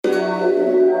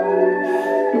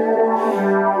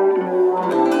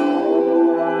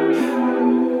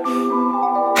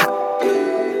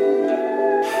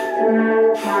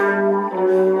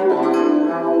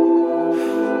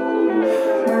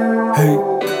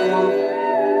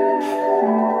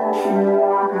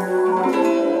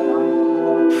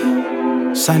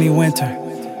sunny winter.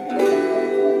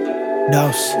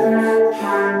 Dose.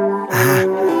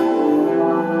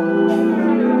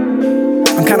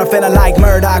 I'm kinda feeling like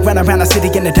Murdoch, running around the city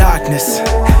in the darkness.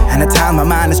 And at times my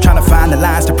mind is trying to find the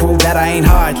lines to prove that I ain't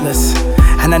heartless.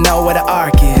 And I know where the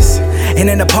arc is. In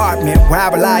an apartment where I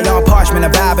rely on parchment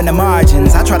and vibe in the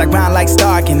margins. I try to grind like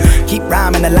Starkin, keep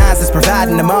rhyming the lines that's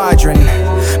providing the margarine.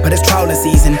 But it's trolling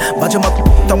season, bunch of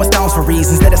throwing stones for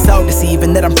reasons that are so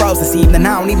deceiving that I'm froze this evening.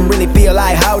 I don't even really feel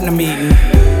like holding a meeting.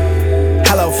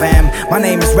 Hello fam, my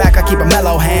name is Rack, I keep a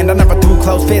mellow hand. I never threw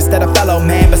close fists at a fellow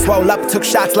man, but swole up, took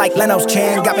shots like Leno's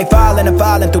chin. Got me falling and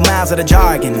falling through miles of the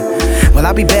jargon. Well,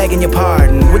 I'll be begging your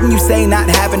pardon. Wouldn't you say not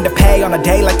having to pay on a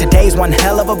day like today's one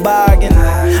hell of a bargain?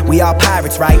 We all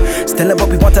pirates, right? Still live what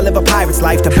we want to live a pirate's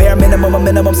life. The bare minimum, a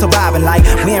minimum surviving life.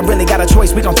 We ain't really got a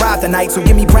choice, we gon' thrive tonight. So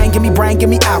give me brain, give me brain, give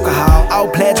me alcohol.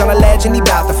 Old pledge on a ledge and he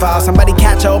bout to fall. Somebody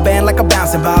catch old band like a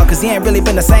bouncing ball, cause he ain't really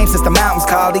been the same since the mountains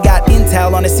called. He got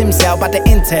intel on his sim cell, about the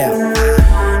intel.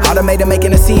 Automated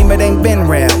making it seem it ain't been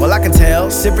real. Well, I can tell,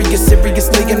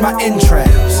 seriously in my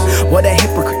entrails. What a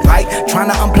hypocrite, right? Trying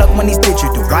to unplug when he's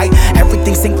digital, right?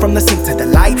 Everything sync from the sync to the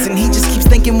lights. And he just keeps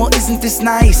thinking, well, isn't this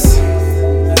nice?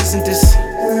 Isn't this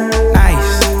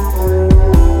nice?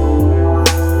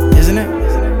 Isn't it?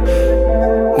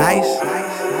 Nice?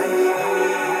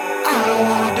 I don't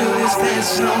wanna do this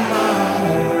dance no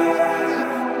more.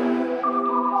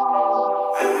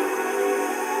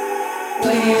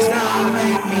 Please don't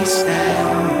make me stay.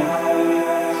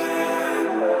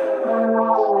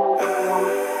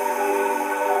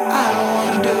 I don't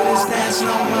wanna do this dance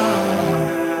no more.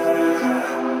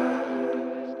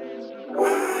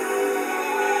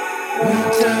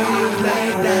 Winter, you play